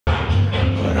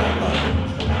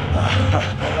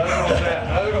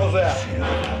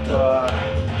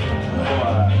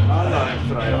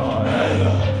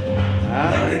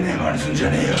誰ねまねすんじゃ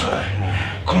ねえよ。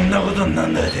こんなことにな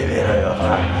んだよ、てめえらよ。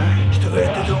人が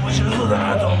やってて面白そうだ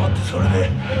なと思って、それで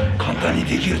簡単に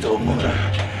できると思うな。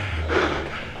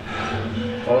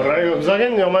おい、ライグふざけ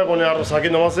んねよ、お前この野郎。酒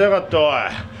飲ませやがっておい。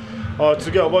おい、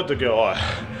次は覚えとけよ、おい。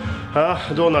は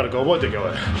どうなるか覚えとけよ、お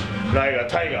い。ライガー、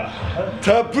タイガー。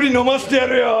たっぷり飲ませてや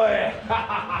るよ、おい。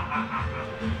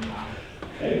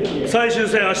最終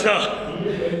戦明日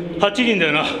8人だ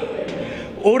よな。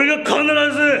俺が必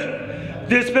ず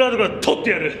デスペラードから取って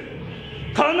やる。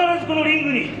必ずこのリン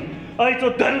グにあいつ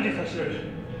をダルディさせてやる。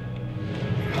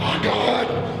 Oh God!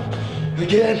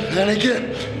 Again and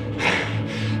again.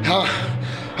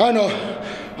 I know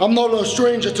I'm not a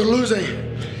stranger to losing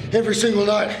every single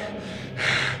night,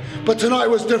 but tonight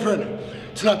was different.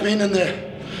 Tonight being in there,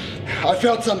 I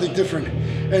felt something different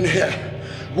in here.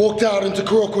 Walked out into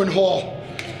Kurokwin Hall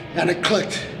and it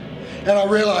clicked, and I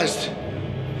realized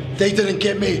they didn't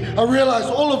get me. I realized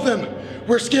all of them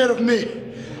were scared of me,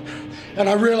 and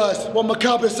I realized what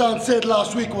Makabe-san said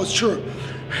last week was true.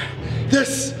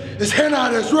 This is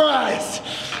Henada's rise.